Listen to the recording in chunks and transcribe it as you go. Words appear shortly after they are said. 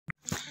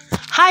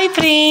Hi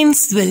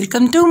friends,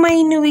 welcome to my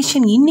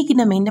innovation. இன்னைக்கு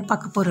நம்ம என்ன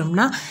பார்க்க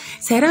போறோம்னா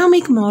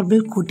ceramic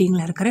marble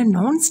coatingல இருக்கிற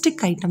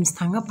non-stick items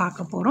தாங்க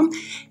பார்க்க போறோம்.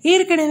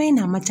 ஏற்கனவே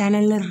நம்ம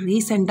சேனல்ல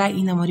ரீசன்ட்டா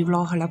இந்த மாதிரி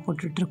vlog எல்லாம்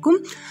போட்டுட்டு இருக்கோம்.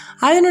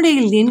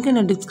 அதனுடைய லிங்க்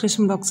நான்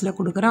டிஸ்கிரிப்ஷன் பாக்ஸ்ல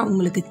கொடுக்கிறேன்.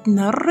 உங்களுக்கு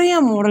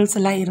நிறைய மாடல்ஸ்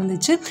எல்லாம்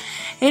இருந்துச்சு.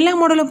 எல்லா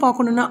மாடலும்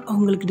பார்க்கணும்னா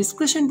உங்களுக்கு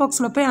டிஸ்கிரிப்ஷன்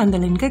பாக்ஸ்ல போய் அந்த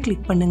லிங்கை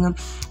கிளிக் பண்ணுங்க.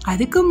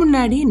 அதுக்கு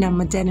முன்னாடி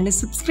நம்ம சேனலை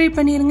சப்ஸ்கிரைப்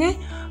பண்ணிருங்க.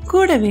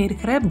 கூடவே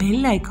இருக்கிற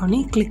பெல்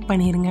ஐகானை கிளிக்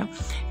பண்ணிருங்க.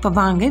 இப்போ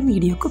வாங்க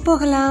வீடியோக்கு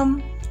போகலாம்.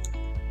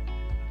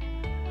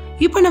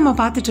 இப்போ நம்ம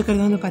பார்த்துட்டு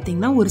இருக்கிறது வந்து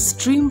பார்த்தீங்கன்னா ஒரு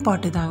ஸ்ட்ரீம்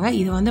பாட்டு தாங்க.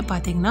 இது வந்து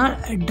பார்த்தீங்கன்னா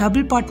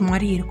டபுள் பாட்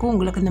மாதிரி இருக்கும்.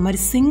 உங்களுக்கு இந்த மாதிரி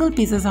சிங்கிள்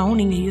பீசஸாகவும்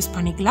நீங்கள் யூஸ்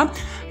பண்ணிக்கலாம்,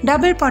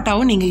 டபுள்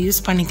பாட்டாகவும் நீங்கள்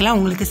யூஸ் பண்ணிக்கலாம்.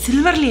 உங்களுக்கு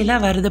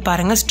சில்வர்லாம் வருது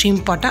பாருங்கள்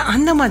ஸ்ட்ரீம் பாட்டை,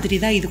 அந்த மாதிரி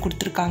தான் இது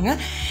கொடுத்துருக்காங்க.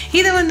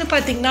 இதை வந்து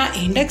பார்த்தீங்கன்னா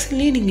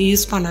இண்டக்ஷன்லேயும் நீங்கள்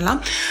யூஸ்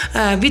பண்ணலாம்.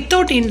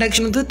 வித்தவுட்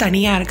இண்டக்ஷன் வந்து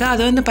தனியாக இருக்குது.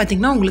 அது வந்து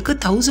பார்த்தீங்கன்னா உங்களுக்கு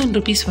 1000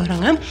 rupees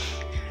வருங்க.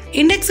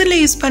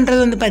 இண்டக்ஷனில் யூஸ்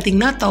பண்ணுறது வந்து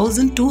பார்த்தீங்கன்னா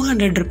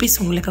 1200 rupees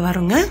உங்களுக்கு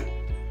வருங்க.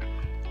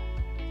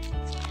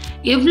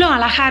 எவ்வளோ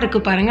அழகாக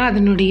இருக்குது பாருங்கள்.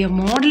 அதனுடைய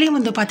மாடலே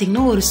வந்து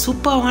பார்த்திங்கன்னா ஒரு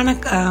சூப்பரான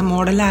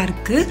மாடலாக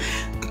இருக்குது.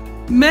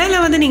 மேலே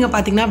வந்து நீங்கள்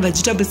பார்த்தீங்கன்னா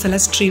வெஜிடபிள்ஸ்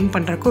எல்லாம் ஸ்ட்ரீம்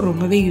பண்ணுறதுக்கு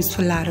ரொம்பவே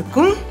யூஸ்ஃபுல்லாக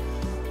இருக்கும்.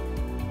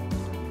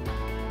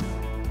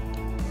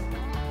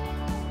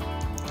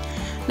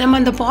 நம்ம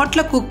அந்த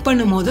பாட்டில் குக்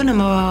பண்ணும்போது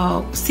நம்ம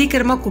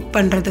சீக்கிரமாக குக்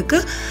பண்ணுறதுக்கு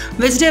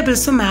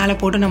வெஜிடபிள்ஸும் மேலே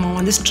போட்டு நம்ம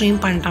வந்து ஸ்ட்ரீம்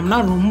பண்ணிட்டோம்னா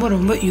ரொம்ப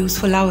ரொம்ப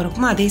யூஸ்ஃபுல்லாகவும்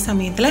இருக்கும். அதே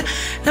சமயத்தில்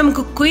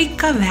நமக்கு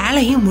குயிக்காக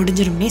வேலையும்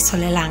முடிஞ்சிரும்னே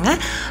சொல்லலாங்க.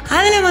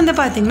 அதில் வந்து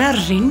பார்த்திங்கன்னா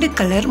 2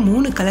 கலர்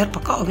 3 கலர்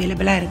பக்கம்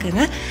அவைலபிளாக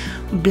இருக்குதுங்க.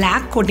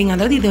 பிளாக் கோட்டிங்,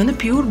 அதாவது இது வந்து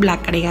பியூர்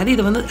பிளாக் கிடையாது,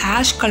 இது வந்து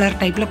ஆஷ் கலர்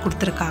டைப்பில்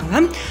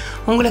கொடுத்துருக்காங்க.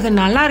 உங்களுக்கு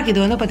நல்லா இருக்குது.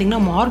 இது வந்து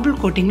பார்த்திங்கன்னா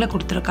மார்பிள் கோட்டிங்கில்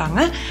கொடுத்துருக்காங்க.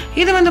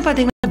 இது வந்து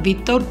பார்த்திங்கன்னா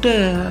வித்தவுட்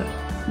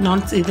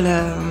இதில்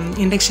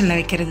இண்டக்ஷனில்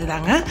வைக்கிறது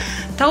தாங்க.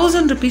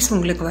 1000 rupees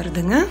உங்களுக்கு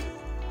வருதுங்க.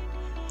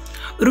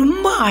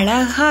 ரொம்ப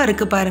அழகாக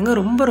இருக்குது பாருங்கள்.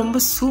 ரொம்ப ரொம்ப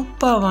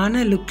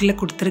சூப்பரான லுக்கில்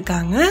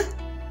கொடுத்துருக்காங்க.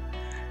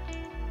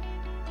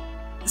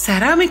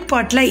 செராமிக்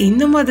பாட்டில்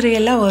இந்த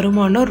மாதிரியெல்லாம்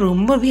வருமானம்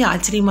ரொம்பவே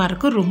ஆச்சரியமாக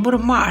இருக்குது. ரொம்ப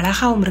ரொம்ப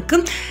அழகாகவும்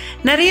இருக்குது.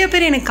 நிறைய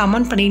பேர் எனக்கு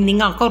கமெண்ட்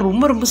பண்ணியிருந்தீங்க, அக்கா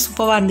ரொம்ப ரொம்ப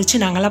சூப்பராக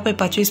இருந்துச்சு, நாங்களாம் போய்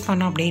பர்ச்சேஸ்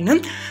பண்ணோம் அப்படின்னு.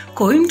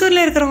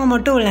 கோயம்புத்தூரில் இருக்கிறவங்க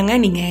மட்டும் இல்லைங்க,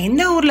 நீங்கள்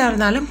எந்த ஊரில்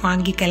இருந்தாலும்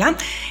வாங்கிக்கலாம்.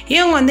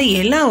 இவங்க வந்து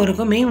எல்லா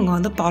ஊருக்குமே இவங்க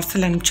வந்து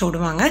பார்சல் அனுப்பிச்சி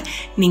விடுவாங்க.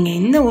 நீங்கள்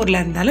எந்த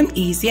ஊரில் இருந்தாலும்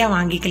ஈஸியாக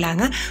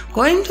வாங்கிக்கலாங்க.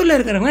 கோயம்புத்தூரில்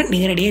இருக்கிறவங்க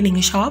நேரடியாக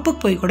நீங்கள்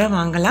ஷாப்புக்கு போய் கூட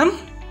வாங்கலாம்.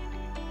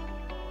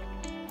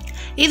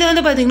 இது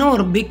வந்து பார்த்திங்கன்னா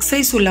ஒரு பிக்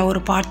சைஸ் உள்ள ஒரு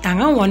பாட்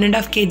தாங்க.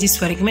 1.5 kgs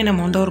வரைக்குமே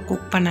நம்ம வந்து ஒரு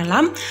குக்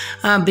பண்ணலாம்.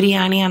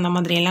 பிரியாணி அந்த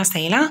மாதிரியெல்லாம்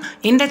செய்யலாம்.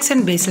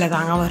 இண்டக்ஷன் பேஸில்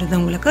தாங்க வருது.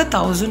 உங்களுக்கு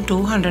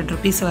 1200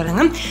 rupees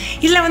வருங்க.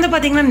 இதில் வந்து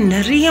பார்த்திங்கன்னா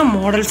நிறைய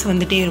மாடல்ஸ்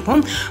வந்துகிட்டே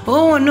இருக்கும்.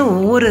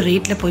 ஒவ்வொரு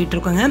ரேட்டில்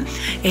போயிட்டுருக்குங்க.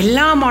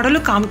 எல்லா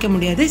மாடலும் காமிக்க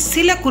முடியாது,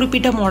 சில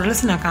குறிப்பிட்ட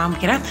மாடல்ஸ் நான்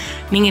காமிக்கிறேன்.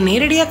 நீங்கள்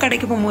நேரடியாக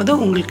கடைக்கு போகும்போது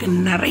உங்களுக்கு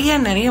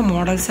நிறைய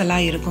மாடல்ஸ்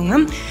எல்லாம்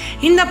இருக்குங்க.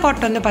 இந்த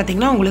பாட் வந்து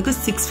பார்த்திங்கன்னா உங்களுக்கு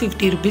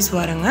 650 rupees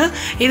வருங்க.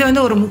 இது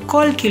வந்து ஒரு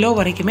 3/4 கிலோ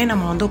வரைக்குமே நம்ம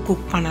வந்து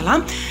குக்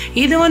பண்ணலாம்.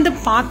 இது வந்து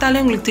பார்த்தாலே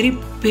உங்களுக்கு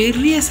தெரியும்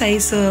பெரிய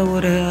சைஸ்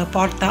ஒரு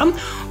பாட் தான்.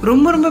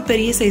 ரொம்ப ரொம்ப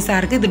பெரிய சைஸாக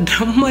இருக்குது. இது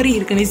ட்ரம் மாதிரி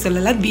இருக்குன்னே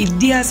சொல்லலாம்,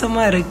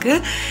 வித்தியாசமாக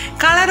இருக்குது.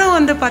 கலரும்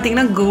வந்து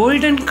பார்த்திங்கன்னா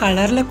கோல்டன்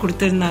கலரில்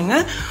கொடுத்துருந்தாங்க.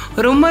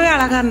 ரொம்பவே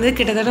அழகாக இருந்தது.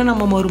 கிட்டத்தட்ட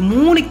நம்ம ஒரு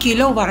 3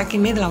 கிலோ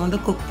வரைக்குமே இதில் வந்து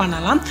குக்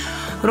பண்ணலாம்.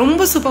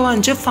 ரொம்ப சூப்பராக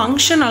இருந்துச்சு.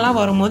 ஃபங்க்ஷன் எல்லாம்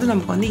வரும்போது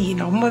நமக்கு வந்து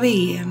ரொம்பவே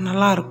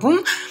நல்லாயிருக்கும்.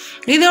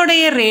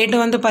 இதோடைய ரேட்டு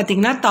வந்து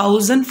பார்த்திங்கன்னா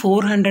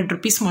 1400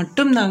 rupees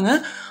மட்டும்தாங்க.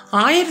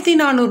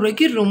 1400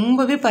 ரூபாய்க்கு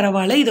ரொம்பவே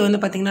பரவாயில்ல. இது வந்து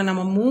பார்த்திங்கன்னா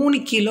நம்ம 3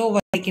 கிலோ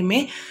வரைக்குமே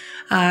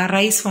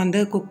ரைஸ்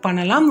வந்து குக்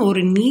பண்ணலாம்.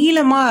 ஒரு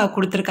நீளமாக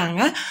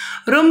கொடுத்துருக்காங்க.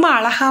 ரொம்ப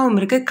அழகாகவும்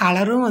இருக்குது.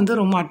 கலரும் வந்து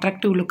ரொம்ப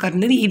அட்ராக்டிவ் லுக்காக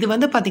இருந்தது. இது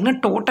வந்து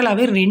பார்த்திங்கன்னா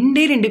டோட்டலாகவே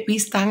 2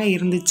 பீஸ் தாங்க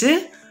இருந்துச்சு.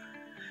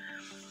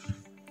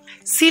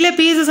 சில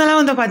பீசஸ் எல்லாம்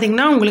வந்து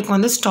பார்த்திங்கன்னா உங்களுக்கு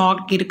வந்து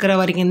ஸ்டாக் இருக்கிற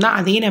வரைக்கும் தான்.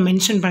 அதையும் நான்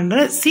மென்ஷன்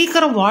பண்ணுறேன்.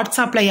 சீக்கிரம்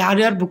வாட்ஸ்அப்பில்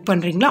யார் புக்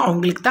பண்ணுறீங்களோ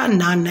அவங்களுக்கு தான்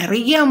நான்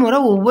நிறைய முறை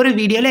ஒவ்வொரு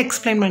வீடியோவில்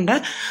எக்ஸ்பிளைன்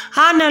பண்ணுறேன்.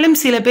 ஆனாலும்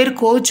சில பேர்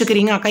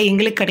கோவிச்சுக்கிறீங்க, அக்கா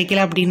எங்களுக்கு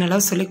கிடைக்கல அப்படின்னு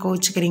எல்லாம் சொல்லி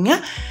கோவிச்சுக்கிறீங்க.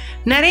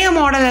 நிறைய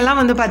மாடல்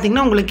எல்லாம் வந்து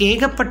பார்த்திங்கன்னா உங்களுக்கு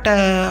ஏகப்பட்ட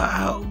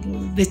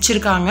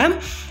வச்சுருக்காங்க.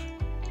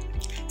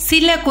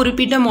 சில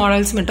குறிப்பிட்ட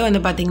மாடல்ஸ் மட்டும்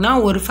வந்து பார்த்திங்கன்னா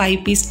ஒரு 5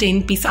 பீஸ்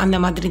 10 பீஸ் அந்த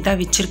மாதிரி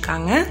தான்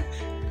வச்சுருக்காங்க.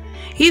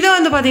 இது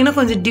வந்து பார்த்திங்கன்னா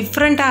கொஞ்சம்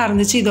டிஃப்ரெண்ட்டாக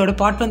இருந்துச்சு. இதோட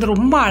பாட் வந்து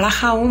ரொம்ப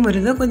அழகாகவும்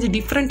இருந்தது, கொஞ்சம்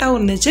டிஃப்ரெண்ட்டாகவும்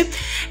இருந்துச்சு.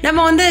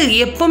 நம்ம வந்து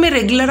எப்போவுமே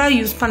ரெகுலராக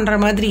யூஸ் பண்ணுற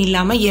மாதிரி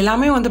இல்லாமல்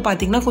எல்லாமே வந்து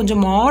பார்த்திங்கன்னா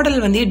கொஞ்சம் மாடல்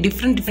வந்து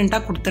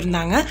டிஃப்ரெண்ட்டாக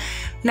கொடுத்துருந்தாங்க.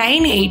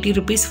 980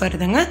 rupees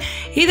வருதுங்க.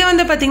 இது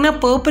வந்து பார்த்திங்கன்னா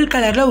பர்பிள்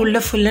கலரில்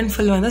உள்ள ஃபுல் அண்ட்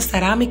ஃபுல் வந்து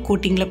செராமிக்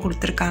கோட்டிங்கில்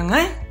கொடுத்துருக்காங்க.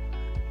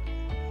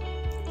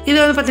 இது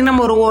வந்து பார்த்திங்கன்னா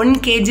நம்ம ஒரு 1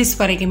 kgs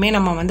வரைக்குமே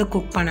நம்ம வந்து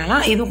குக்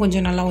பண்ணலாம். இதுவும்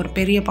கொஞ்சம் நல்லா ஒரு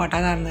பெரிய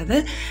பாட்டாக தான் இருந்தது.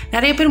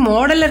 நிறைய பேர்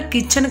மாடலர்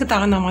கிச்சனுக்கு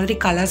தகுந்த மாதிரி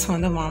கலர்ஸ்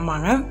வந்து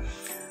வாங்குவாங்க.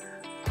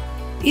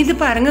 இது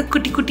பாருங்கள்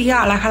குட்டி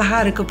குட்டியாக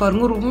அழகழகாக இருக்குது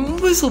பாருங்கள்.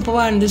 ரொம்ப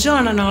சூப்பராக இருந்துச்சு.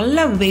 ஆனால்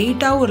நல்லா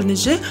வெயிட்டாகவும்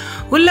இருந்துச்சு.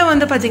 உள்ளே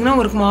வந்து பார்த்திங்கன்னா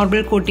ஒரு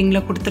மார்பிள்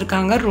கோட்டிங்கில்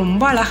கொடுத்துருக்காங்க.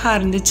 ரொம்ப அழகாக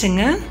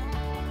இருந்துச்சுங்க.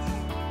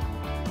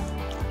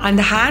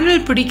 அந்த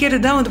ஹேண்டில்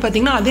பிடிக்கிறது தான் வந்து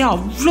பார்த்திங்கன்னா அதே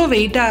அவ்வளோ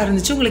வெயிட்டாக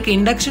இருந்துச்சு. உங்களுக்கு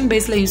இண்டக்ஷன்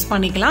பேஸில் யூஸ்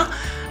பண்ணிக்கலாம்.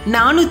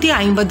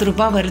 450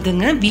 ரூபாய்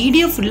வருதுங்க.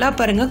 வீடியோ ஃபுல்லாக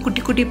பாருங்கள்.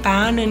 குட்டி குட்டி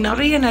பேன்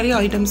நிறைய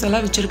ஐட்டம்ஸ்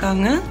எல்லாம்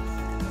வச்சுருக்காங்க.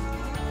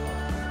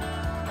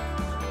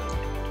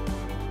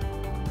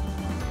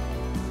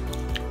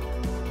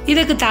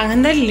 இதுக்கு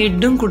தகுந்த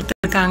லிட்டும்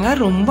கொடுத்துருக்காங்க.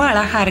 ரொம்ப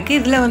அழகாக இருக்குது.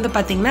 இதில் வந்து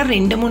பார்த்திங்கன்னா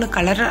 2-3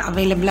 கலர்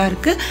அவைலபிளாக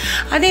இருக்குது.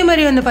 அதே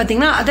மாதிரி வந்து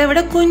பார்த்திங்கன்னா அதை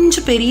விட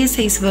கொஞ்சம் பெரிய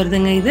சைஸ்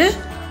வருதுங்க.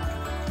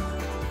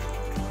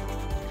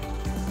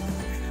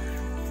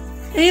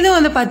 இது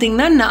வந்து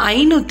பார்த்திங்கன்னா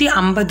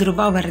 550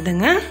 ரூபாய்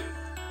வருதுங்க.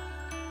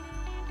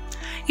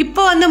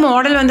 இப்போ வந்து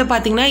மாடல் வந்து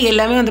பார்த்திங்கன்னா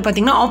எல்லாமே வந்து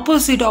பார்த்திங்கன்னா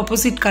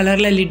ஆப்போசிட்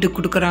கலரில் லிட்டு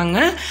கொடுக்குறாங்க.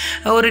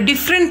 ஒரு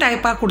டிஃப்ரெண்ட்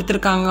டைப்பாக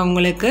கொடுத்துருக்காங்க.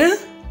 உங்களுக்கு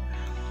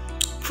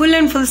ஃபுல்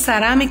அண்ட் ஃபுல்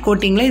செராமிக்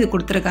கோட்டிங்கில் இது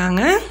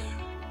கொடுத்துருக்காங்க.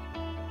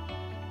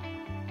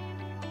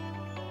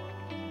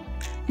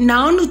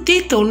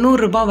 490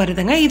 ரூபாய்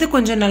வருதுங்க. இது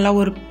கொஞ்சம் நல்லா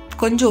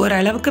கொஞ்சம்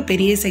ஓரளவுக்கு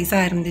பெரிய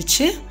சைஸாக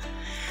இருந்துச்சு.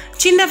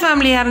 சின்ன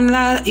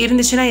ஃபேமிலியாக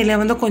இருந்துச்சுன்னா இதில்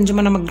வந்து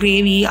கொஞ்சமாக நம்ம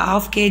கிரேவி,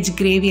 1/2 kg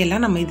கிரேவி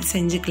எல்லாம் நம்ம இது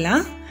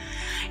செஞ்சுக்கலாம்.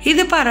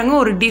 இது பாருங்க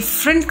ஒரு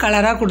டிஃப்ரெண்ட்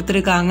கலராக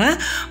கொடுத்துருக்காங்க.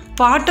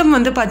 பாட்டம்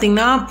வந்து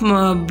பார்த்திங்கன்னா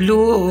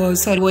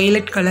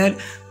violet colour,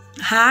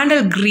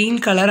 handle green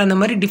colour, அந்த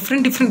மாதிரி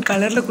டிஃப்ரெண்ட்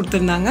கலரில்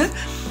கொடுத்துருந்தாங்க.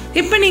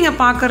 இப்போ நீங்கள்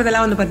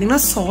பார்க்குறதெல்லாம் வந்து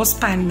பார்த்திங்கன்னா சாஸ்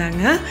பேன்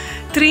தாங்க.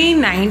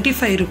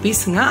 395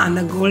 rupeesங்க. அந்த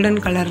கோல்டன்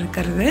கலர்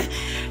இருக்கிறது.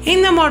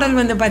 இந்த மாடல்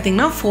வந்து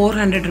பார்த்திங்கன்னா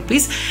 400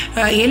 rupees.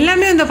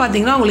 எல்லாமே வந்து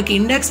பார்த்திங்கன்னா உங்களுக்கு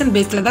இண்டக்ஷன்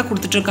பேஸில் தான்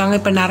கொடுத்துட்ருக்காங்க.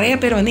 இப்போ நிறைய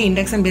பேர் வந்து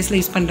இண்டக்ஷன் பேஸில்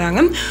யூஸ்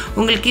பண்ணுறாங்க.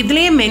 உங்களுக்கு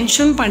இதுலேயே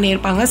மென்ஷன்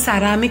பண்ணியிருப்பாங்க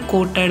செராமிக்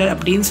கோட்டட்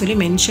அப்படின்னு சொல்லி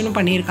மென்ஷனும்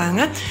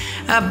பண்ணியிருக்காங்க.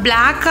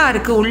 பிளாக்காக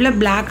இருக்குது, உள்ளே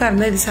பிளாக்காக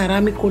இருந்தால் இது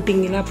செராமிக்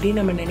கோட்டிங் இல்லை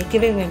அப்படின்னு நம்ம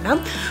நினைக்கவே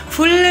வேண்டாம்.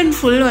 ஃபுல் அண்ட்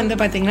ஃபுல் வந்து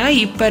பார்த்திங்கன்னா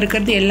இப்போ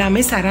இருக்கிறது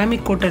எல்லாமே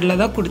செராமிக்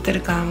கோட்டடில் தான்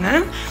கொடுத்துருக்காங்க.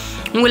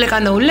 உங்களுக்கு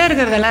அந்த உள்ளே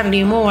இருக்கிறதெல்லாம்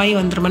ரிமூவ் ஆகி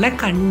வந்துருமானா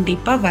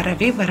கண்டிப்பாக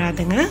வரவே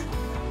வராதுங்க.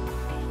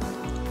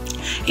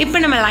 இப்போ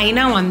நம்ம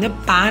லைனாக வந்து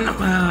பேன்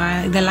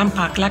இதெல்லாம்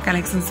பார்க்கலாம்,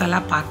 கலெக்ஷன்ஸ்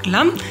எல்லாம்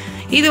பார்க்கலாம்.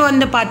 இது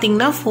வந்து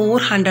பார்த்திங்கன்னா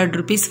 400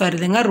 rupees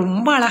வருதுங்க.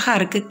 ரொம்ப அழகாக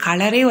இருக்குது.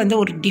 கலரே வந்து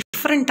ஒரு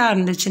டிஃப்ரெண்ட்டாக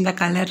இருந்துச்சு இந்த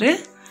கலரு.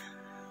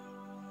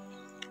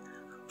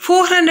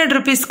 400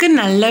 rupeesக்கு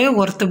நல்லாவே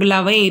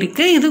ஒர்த்தபுளாகவே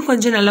இருக்குது. இது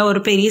கொஞ்சம் நல்லா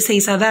ஒரு பெரிய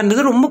சைஸாக தான்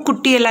இருந்தது. ரொம்ப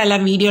குட்டியெல்லாம்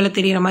எல்லாம் வீடியோவில்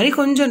தெரிகிற மாதிரி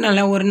கொஞ்சம்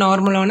நல்லா ஒரு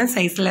நார்மலான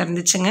சைஸில்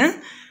இருந்துச்சுங்க.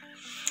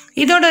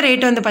 இதோட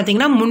ரேட் வந்து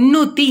பார்த்திங்கன்னா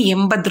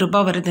 380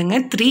 ரூபாய் வருதுங்க.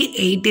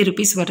 380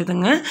 rupees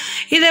வருதுங்க.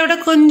 இதை விட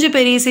கொஞ்சம்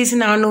பெரிய சைஸ்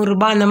 400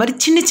 ரூபாய் அந்த மாதிரி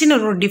சின்ன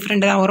ஒரு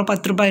டிஃப்ரெண்ட் தான் வரும்.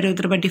 10 ரூபாய்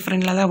 20 ரூபாய்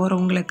டிஃப்ரெண்டில் தான்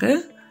வரும் உங்களுக்கு.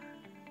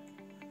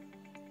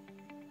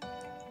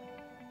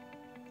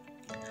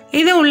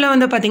 இது உள்ள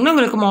வந்து பார்த்திங்கன்னா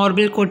உங்களுக்கு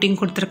மார்பிள் கோட்டிங்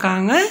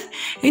கொடுத்துருக்காங்க.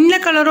 இந்த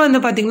கலரும்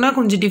வந்து பார்த்திங்கன்னா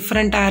கொஞ்சம்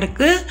டிஃப்ரெண்ட்டாக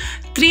இருக்குது.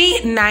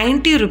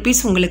 390 rupees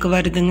உங்களுக்கு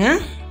வருதுங்க.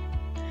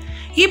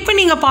 இப்போ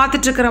நீங்கள்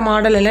பார்த்துட்ருக்கிற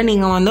மாடலில்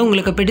நீங்கள் வந்து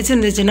உங்களுக்கு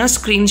பிடிச்சிருந்துச்சுன்னா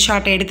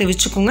ஸ்க்ரீன்ஷாட் எடுத்து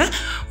வச்சுக்கோங்க.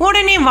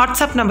 உடனே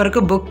வாட்ஸ்அப்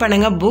நம்பருக்கு புக்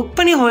பண்ணுங்கள். புக்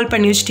பண்ணி ஹோல்ட்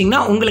பண்ணி வச்சிட்டிங்கன்னா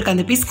உங்களுக்கு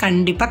அந்த பீஸ்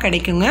கண்டிப்பாக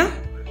கிடைக்குங்க.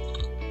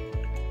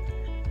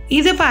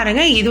 இது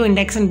பாருங்கள், இதுவும்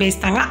இண்டக்ஷன்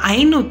பேஸ் தாங்க.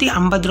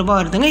 550 ரூபாய்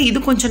வருதுங்க. இது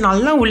கொஞ்சம்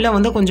நல்லா உள்ளே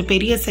வந்து கொஞ்சம்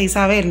பெரிய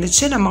சைஸாகவே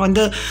இருந்துச்சு. நம்ம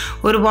வந்து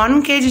ஒரு 1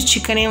 kg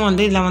சிக்கனே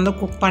வந்து இதில் வந்து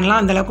குக் பண்ணலாம்.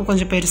 அந்தளவுக்கு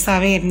கொஞ்சம்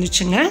பெருசாகவே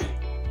இருந்துச்சுங்க.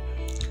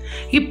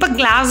 இப்போ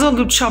கிளாஸோ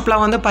கிஃப்ட்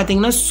ஷாப்லாம் வந்து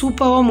பார்த்திங்கன்னா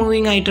சூப்பராக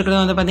மூவிங் ஆகிட்டு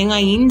இருக்கிறது வந்து பார்த்திங்கன்னா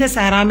இந்த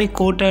செராமிக்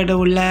கோட்டடு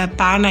உள்ள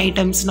பேன்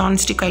ஐட்டம்ஸ்,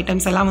 நான்ஸ்டிக்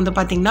ஐட்டம்ஸ் எல்லாம் வந்து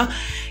பார்த்திங்கன்னா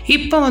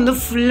இப்போ வந்து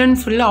ஃபுல் அண்ட்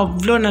ஃபுல்லாக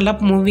அவ்வளோ நல்லா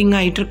மூவிங்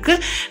ஆகிட்டுருக்கு.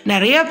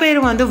 நிறையா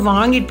பேர் வந்து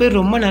வாங்கிட்டு போய்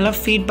ரொம்ப நல்லா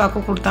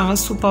ஃபீட்பேக்கும் கொடுத்தாங்க,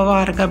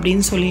 சூப்பராக இருக்குது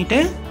அப்படின்னு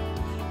சொல்லிட்டு.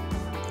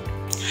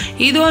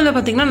 இது வந்து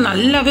பார்த்திங்கன்னா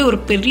நல்லாவே ஒரு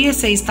பெரிய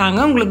சைஸ் தாங்க.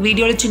 உங்களுக்கு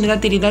வீடியோவில் சின்னதாக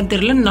தெரியுதா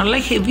தெரியல, நல்லா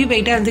ஹெவி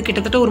வெயிட்டாக இருந்து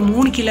கிட்டத்தட்ட ஒரு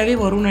 3 கிலோவே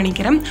வரும்னு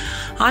நினைக்கிறேன்.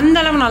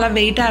 அந்தளவு நல்லா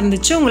வெயிட்டாக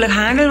இருந்துச்சு. உங்களுக்கு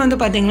ஹேண்டில் வந்து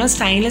பார்த்திங்கன்னா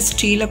ஸ்டைன்லெஸ்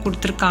ஸ்டீலில்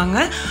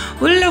கொடுத்துருக்காங்க.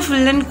 உள்ள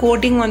ஃபுல் அண்ட்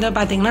கோட்டிங் வந்து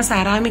பார்த்திங்கன்னா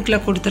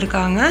செராமிக்கில்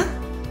கொடுத்துருக்காங்க.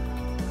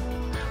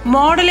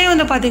 மாடலே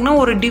வந்து பார்த்திங்கன்னா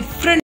ஒரு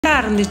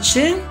டிஃப்ரெண்ட்டாக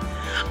இருந்துச்சு.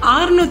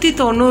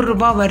 690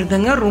 ரூபாய்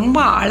வருதுங்க. ரொம்ப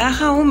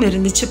அழகாகவும்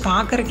இருந்துச்சு.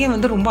 பார்க்குறக்கே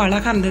வந்து ரொம்ப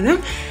அழகாக இருந்தது.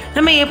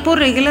 நம்ம எப்போ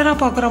ரெகுலராக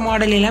பார்க்குற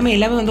மாடல் எல்லாமே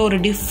வந்து ஒரு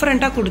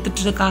டிஃப்ரெண்ட்டாக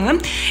கொடுத்துட்ருக்காங்க.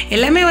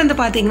 எல்லாமே வந்து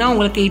பார்த்திங்கன்னா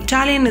உங்களுக்கு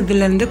இட்டாலியன்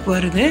இதுலேருந்து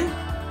வருது.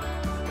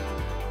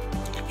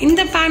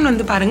 இந்த பேன்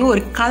வந்து பாருங்கள்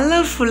ஒரு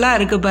கலர்ஃபுல்லாக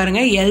இருக்குது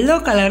பாருங்கள். எல்லோ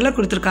கலரில்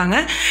கொடுத்துருக்காங்க.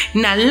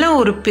 நல்ல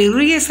ஒரு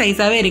பெரிய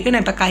சைஸாகவே இருக்குது.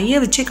 நான் இப்போ கையை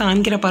வச்சு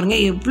காமிக்கிற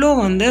பாருங்கள் எவ்வளோ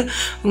வந்து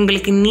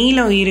உங்களுக்கு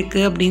நீளம்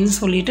இருக்குது அப்படின்னு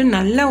சொல்லிட்டு.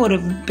 நல்ல ஒரு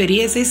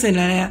பெரிய சைஸ்,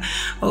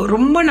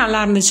 ரொம்ப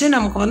நல்லா இருந்துச்சு.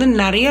 நமக்கு வந்து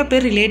நிறைய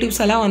பேர்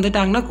ரிலேட்டிவ்ஸ் எல்லாம்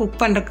வந்துட்டாங்கன்னா குக்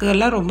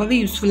பண்ணுறதுக்கெல்லாம்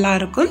ரொம்பவே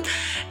யூஸ்ஃபுல்லாக இருக்கும்.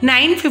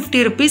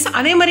 950 rupees.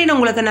 அதே மாதிரி நான்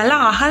உங்களுக்கு நல்லா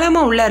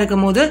அகலமாக உள்ளே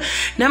இருக்கும் போது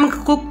நமக்கு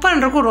குக்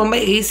பண்ணுறதுக்கும் ரொம்ப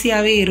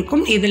ஈஸியாகவே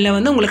இருக்கும். இதில்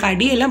வந்து உங்களுக்கு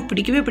அடியெல்லாம்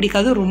பிடிக்கவே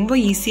பிடிக்காது, ரொம்ப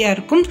ஈஸியாக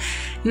இருக்கும்.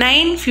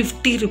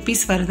 950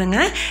 rupees வருதுங்க.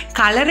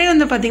 கலரே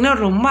வந்து பார்த்திங்கன்னா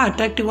ரொம்ப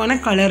அட்ராக்டிவான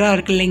கலராக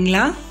இருக்குது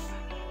இல்லைங்களா.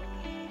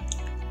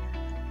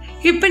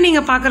 இப்போ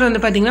நீங்கள் பார்க்குறது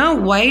வந்து பார்த்தீங்கன்னா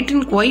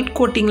ஒயிட்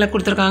கோட்டிங்கில்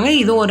கொடுத்துருக்காங்க.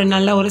 இது ஒரு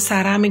நல்ல ஒரு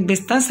செராமிக்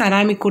பேஸ் தான்.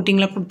 செராமிக்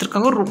கோட்டிங்கில்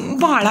கொடுத்துருக்காங்க.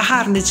 ரொம்ப அழகாக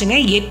இருந்துச்சுங்க.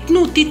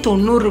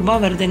 890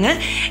 ரூபாய் வருதுங்க.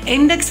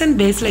 இண்டக்ஷன்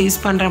பேஸில் யூஸ்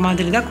பண்ணுற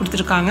மாதிரி தான்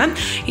கொடுத்துருக்காங்க.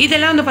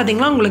 இதெல்லாம் வந்து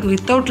பார்த்திங்கன்னா உங்களுக்கு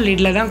வித்தவுட்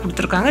லிட்டில் தான்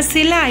கொடுத்துருக்காங்க.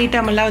 சில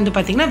ஐட்டம் எல்லாம் வந்து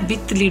பார்த்திங்கன்னா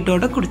வித்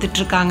லிட்டோட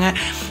கொடுத்துட்ருக்காங்க.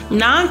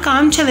 நான்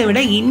காமிச்சதை விட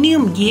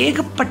இன்னும்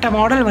ஏகப்பட்ட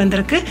மாடல்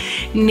வந்திருக்கு.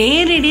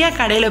 நேரடியாக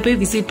கடையில் போய்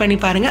விசிட் பண்ணி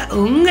பாருங்கள்,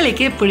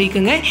 உங்களுக்கே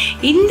பிடிக்குங்க.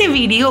 இந்த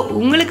வீடியோ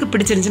உங்களுக்கு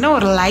பிடிச்சிருந்துச்சுன்னா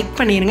ஒரு லைக்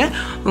பண்ணிடுங்க.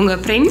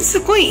 உங்கள்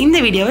ஃப்ரெண்ட்ஸுக்கும் இந்த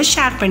வீடியோவை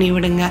ஷேர் பண்ணி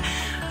விடுங்க.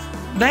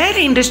 வேறு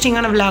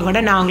இன்ட்ரெஸ்டிங்கான விலாகோட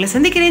நான் உங்களை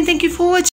சந்திக்கிறேன். தேங்க்யூ ஃபார் வாட்சிங்.